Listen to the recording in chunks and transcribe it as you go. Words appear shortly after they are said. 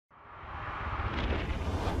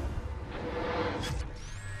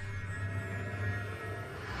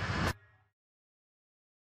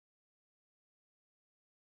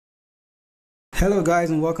Hello guys,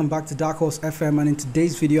 and welcome back to Dark Horse FM, and in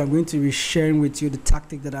today's video I'm going to be sharing with you the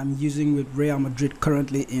tactic that I'm using with Real Madrid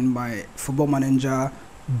currently in my Football Manager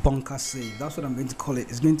bunker save. That's what I'm going to call it.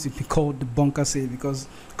 It's going to be called the bunker save because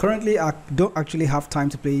currently I don't actually have time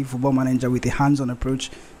to play Football Manager with a hands-on approach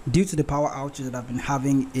due to the power outage that I've been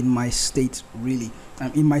having in my state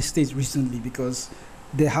recently, because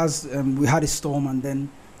we had a storm and then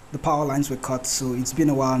the power lines were cut, so it's been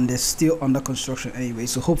a while and they're still under construction anyway,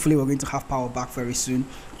 so hopefully we're going to have power back very soon.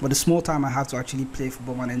 But the small time I have to actually play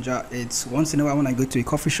Football Manager, it's once in a while when I go to a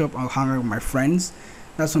coffee shop, I'll hang out with my friends.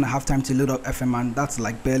 That's when I have time to load up FM, and that's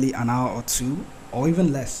like barely an hour or two or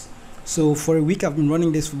even less. So for a week I've been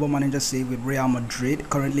running this Football Manager save with Real Madrid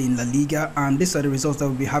currently in La Liga, and these are the results that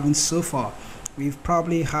we'll be having so far. We've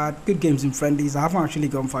probably had good games in friendlies. I haven't actually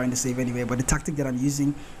gone far in the save anyway, but the tactic that I'm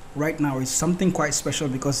using right now is something quite special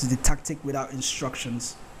because it's the tactic without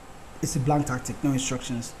instructions. It's a blank tactic, no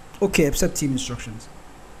instructions. Okay, except team instructions.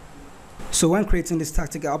 So when creating this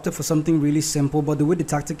tactic, I opted for something really simple, but the way the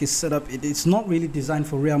tactic is set up, it's not really designed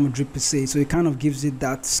for Real Madrid per se, so it kind of gives it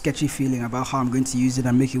that sketchy feeling about how I'm going to use it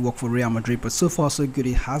and make it work for Real Madrid. But so far so good,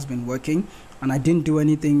 it has been working, and I didn't do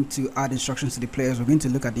anything to add instructions to the players. We're going to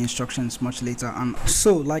look at the instructions much later. And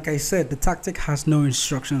so like I said, the tactic has no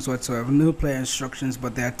instructions whatsoever, no player instructions,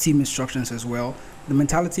 but there are team instructions as well. The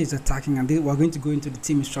mentality is attacking, and we're going to go into the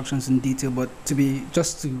team instructions in detail, but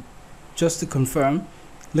just to confirm,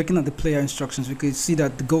 looking at the player instructions, we can see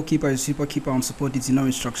that the goalkeeper is super keeper on support duty, no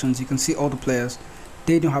instructions. You can see all the players,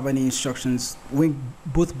 they don't have any instructions.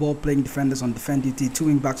 Both ball playing defenders on defend duty, two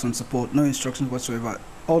wing backs on support, no instructions whatsoever.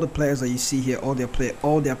 All the players that you see here, all their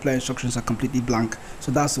player instructions are completely blank.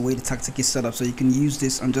 So that's the way the tactic is set up. So you can use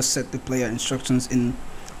this and just set the player instructions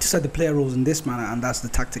to set the player roles in this manner, and that's the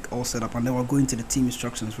tactic all set up. And then we'll go into the team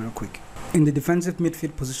instructions real quick. In the defensive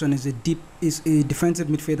midfield position is a defensive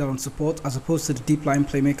midfielder on support as opposed to the deep line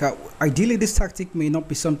playmaker. Ideally, this tactic may not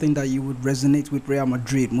be something that you would resonate with Real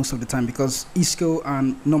Madrid most of the time, because Isco,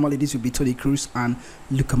 and normally this would be Toni Kroos and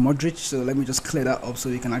Luka Modric. So let me just clear that up so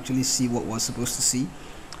you can actually see what we're supposed to see.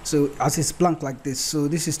 So as it's blank like this, so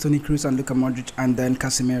this is Toni Kroos and Luka Modric, and then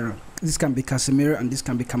Casemiro. This can be Casemiro and this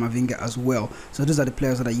can be Camavinga as well. So those are the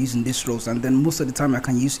players that I use in these roles, and then most of the time I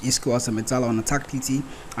can use Isco as a Metala on attack duty,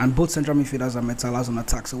 and both central midfielders are Metalas on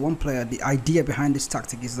attack. So one player, the idea behind this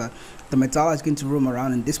tactic is that the Metala is going to roam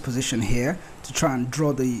around in this position here to try and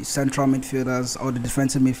draw the central midfielders or the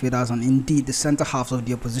defensive midfielders, and indeed the center halves of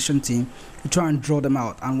the opposition team, to try and draw them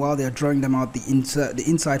out. And while they're drawing them out, the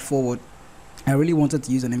inside forward, I really wanted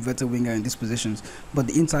to use an inverted winger in these positions, but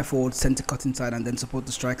the inside forwards tend to cut inside and then support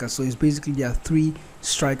the strikers. So it's basically there are three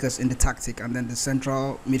strikers in the tactic, and then the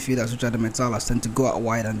central midfielders, which are the Metalas, tend to go out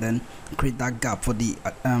wide and then create that gap for the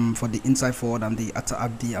inside forward and the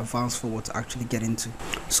advanced forward to actually get into.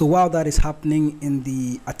 So while that is happening in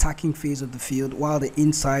the attacking phase of the field, while the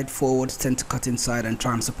inside forwards tend to cut inside and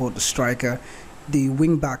try and support the striker, the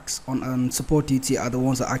wing backs on support duty are the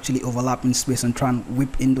ones that actually overlap in space and try and whip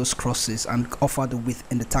in those crosses and offer the width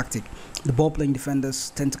in the tactic. The ball playing defenders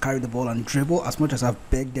tend to carry the ball and dribble. As much as I've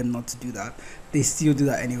begged them not to do that, they still do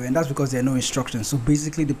that anyway, and that's because there are no instructions. So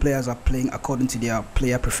basically the players are playing according to their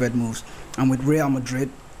player preferred moves, and with Real Madrid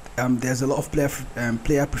there's a lot of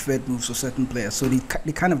player preferred moves for certain players, so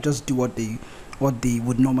they kind of just do what they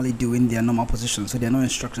would normally do in their normal position. So there are no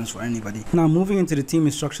instructions for anybody. Now moving into the team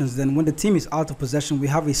instructions, then when the team is out of possession, we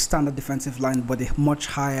have a standard defensive line, but a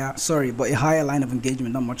higher line of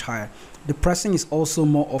engagement, not much higher. The pressing is also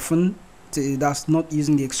more often, that's not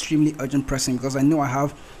using the extremely urgent pressing, because I know I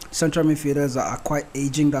have central midfielders that are quite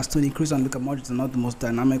aging. That's Toni Kroos and Luka Modric are not the most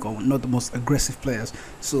dynamic or not the most aggressive players,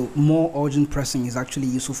 so more urgent pressing is actually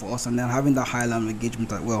useful for us, and then having that high line of engagement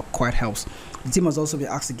that quite helps. The team has also been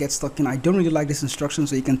asked to get stuck in. I don't really like this instruction,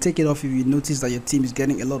 so you can take it off if you notice that your team is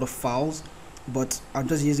getting a lot of fouls, but I'm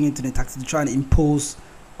just using it in the tactic to try and impose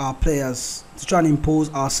our players, to try and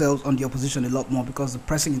impose ourselves on the opposition a lot more, because the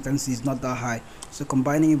pressing intensity is not that high. So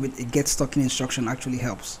combining it with a get stuck in instruction actually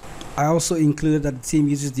helps. I also included that the team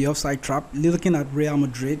uses the offside trap. Looking at Real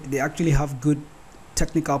Madrid, they actually have good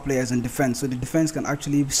technical players in defense, so the defense can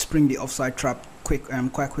actually spring the offside trap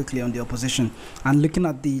quite quickly on the opposition. And looking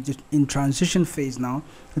at in transition phase now,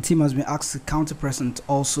 the team has been asked to counter press and to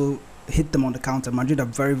also hit them on the counter. Madrid are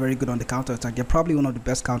very, very good on the counter attack. They're probably one of the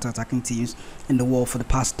best counter attacking teams in the world for the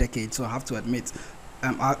past decade, so I have to admit.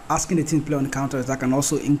 asking the team to play on the counter attack, and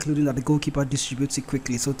also including that the goalkeeper distributes it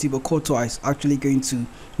quickly. So Thibaut Courtois is actually going to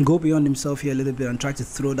go beyond himself here a little bit and try to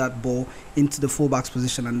throw that ball into the fullback's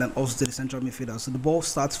position and then also to the central midfielder. So the ball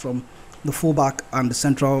starts from the fullback and the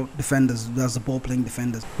central defenders, that's the ball playing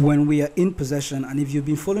defenders. When we are in possession, and if you've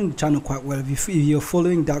been following the channel quite well, if you're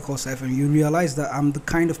following Dark Horse FM, you realize that I'm the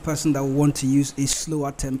kind of person that will want to use a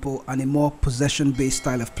slower tempo and a more possession-based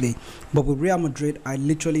style of play. But with Real Madrid, I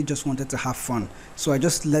literally just wanted to have fun. So I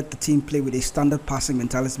just let the team play with a standard passing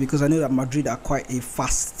mentality, because I know that Madrid are quite a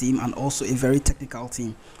fast team and also a very technical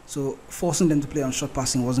team. So forcing them to play on short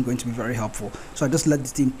passing wasn't going to be very helpful. So I just let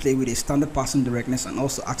the team play with a standard passing directness and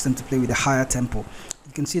also asked them to play with a higher tempo.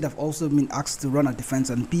 You can see that I've also been asked to run a defense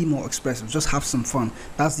and be more expressive, just have some fun.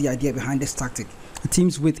 That's the idea behind this tactic. The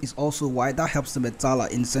team's width is also wide. That helps the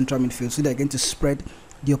Mezzala in central midfield, so they're going to spread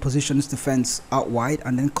the opposition's defense out wide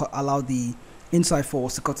and then allow the inside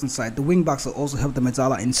forwards to cut inside. The wing backs will also help the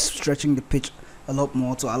Mezzala in stretching the pitch a lot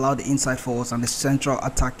more to allow the inside forwards and the central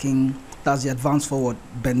attacking, that's the advanced forward,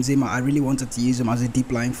 Benzema. I really wanted to use him as a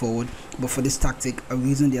deep lying forward, but for this tactic I'm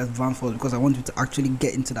using the advanced forward because I want him to actually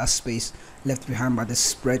get into that space left behind by the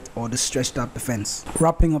spread or the stretched out defense.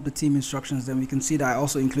 Wrapping up the team instructions, then we can see that I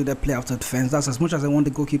also included play out of defense. That's as much as I want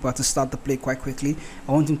the goalkeeper to start the play quite quickly,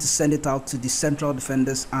 I want him to send it out to the central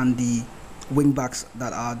defenders and the wing backs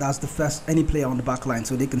that's the first any player on the back line,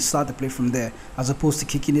 so they can start the play from there, as opposed to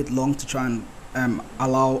kicking it long to try and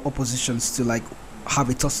allow oppositions to like have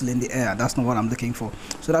a tussle in the air. That's not what I'm looking for.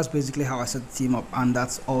 So that's basically how I set the team up, and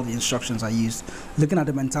that's all the instructions I used. Looking at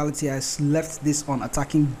the mentality, I left this on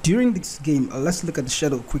attacking during this game. Let's look at the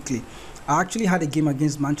schedule quickly. I actually had a game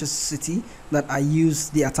against Manchester City that I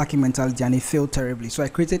used the attacking mentality and it failed terribly, so I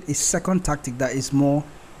created a second tactic that is more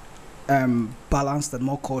balanced and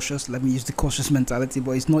more cautious. Let me use the cautious mentality,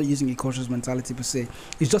 but it's not using a cautious mentality per se.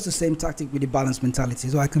 It's just the same tactic with a balanced mentality.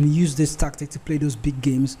 So I can use this tactic to play those big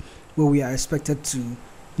games where we are expected to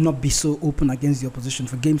not be so open against the opposition,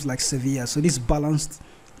 for games like Sevilla. So this balanced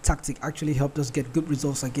tactic actually helped us get good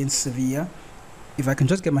results against Sevilla. If I can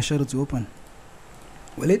just get my shadow to open.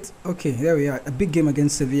 Will it? Okay, there we are. A big game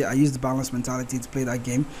against Sevilla. I used the balanced mentality to play that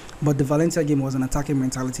game, but the Valencia game was an attacking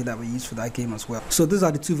mentality that we used for that game as well. So these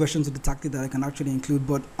are the two versions of the tactic that I can actually include,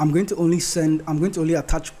 but I'm going to only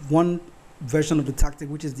attach one version of the tactic,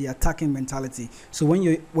 which is the attacking mentality. So if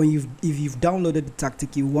you've downloaded the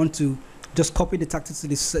tactic, you want to just copy the tactics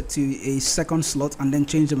to a second slot and then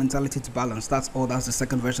change the mentality to balance. That's all. That's the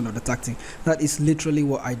second version of the tactic. That is literally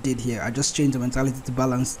what I did here. I just changed the mentality to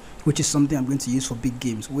balance, which is something I'm going to use for big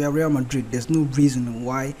games. We are Real Madrid. There's no reason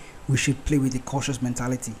why we should play with a cautious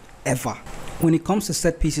mentality ever. When it comes to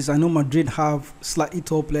set pieces, I know Madrid have slightly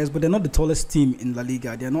tall players, but they're not the tallest team in La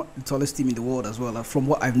Liga. They're not the tallest team in the world as well, from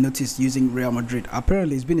what I've noticed using Real Madrid.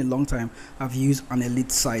 Apparently, it's been a long time I've used an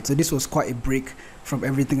elite side, so this was quite a break from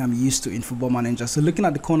everything I'm used to in Football Manager. So looking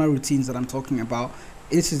at the corner routines that I'm talking about,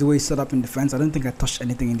 this is the way it's set up in defense. I don't think I touched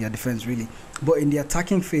anything in their defense really, but in the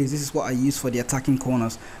attacking phase, this is what I use for the attacking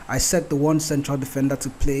corners. I set the one central defender to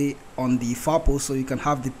play on the far post, so you can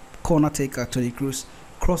have the corner taker Toni Kroos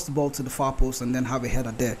cross the ball to the far post and then have a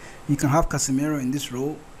header there. You can have Casemiro in this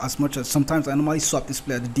role, as much as sometimes I normally swap this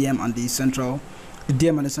player, the DM and the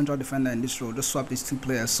central defender in this role. Just swap these two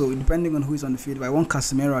players. So depending on who is on the field, if I want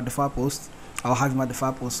Casemiro at the far post, I'll have him at the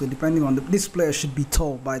far post. So depending on this player should be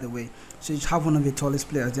tall, by the way. So you have one of the tallest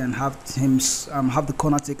players there and have him have the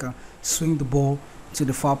corner taker swing the ball to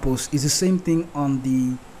the far post. It's the same thing on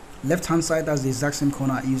the left hand side. That's the exact same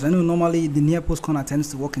corner I use. I know normally the near post corner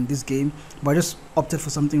tends to work in this game, but I just opted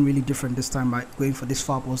for something really different this time by going for this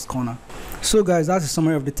far post corner. So guys, that's a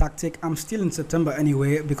summary of the tactic. I'm still in September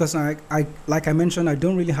anyway, because like I mentioned, I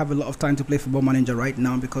don't really have a lot of time to play Football Manager right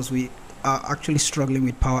now because we are actually struggling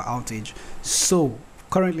with power outage. So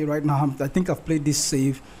currently right now, I think I've played this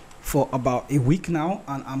save for about a week now,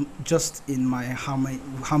 and I'm just in my how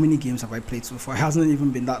many games have I played so far? It hasn't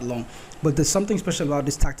even been that long, but there's something special about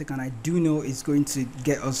this tactic, and I do know it's going to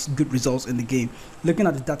get us good results in the game. Looking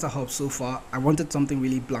at the data hub so far, I wanted something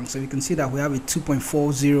really blank, so you can see that we have a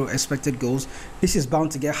 2.40 expected goals. This is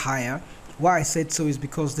bound to get higher. Why I said so is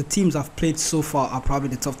because the teams I've played so far are probably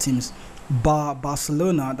the tough teams.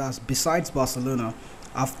 Barcelona, that's besides Barcelona,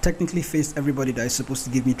 I've technically faced everybody that is supposed to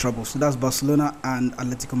give me trouble. So that's Barcelona and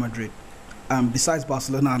Atletico Madrid. Besides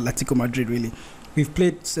Barcelona and Atletico Madrid, really. We've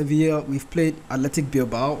played Sevilla, we've played Athletic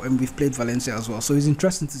Bilbao, and we've played Valencia as well. So it's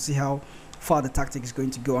interesting to see how far the tactic is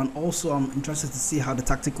going to go. And also, I'm interested to see how the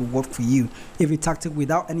tactic will work for you. If a tactic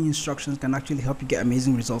without any instructions can actually help you get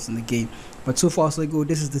amazing results in the game. But so far so good.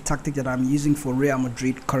 This is the tactic that I'm using for Real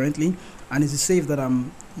Madrid currently. And it's a save that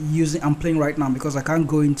I'm playing right now because I can't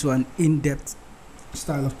go into an in-depth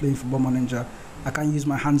style of playing Football Manager. I can't use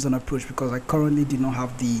my hands-on approach because I currently do not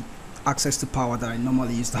have the access to power that I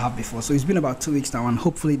normally used to have before. So it's been about 2 weeks now, and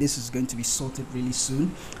hopefully this is going to be sorted really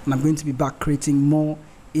soon, and I'm going to be back creating more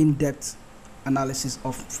in-depth analysis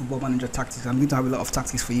of Football Manager tactics. I'm going to have a lot of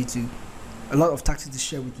tactics to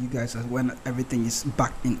share with you guys as when everything is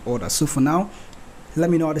back in order. So for now, let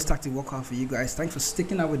me know how this tactic work out for you guys. Thanks for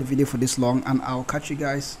sticking out with the video for this long, and I'll catch you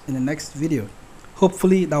guys in the next video.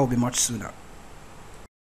 Hopefully that will be much sooner.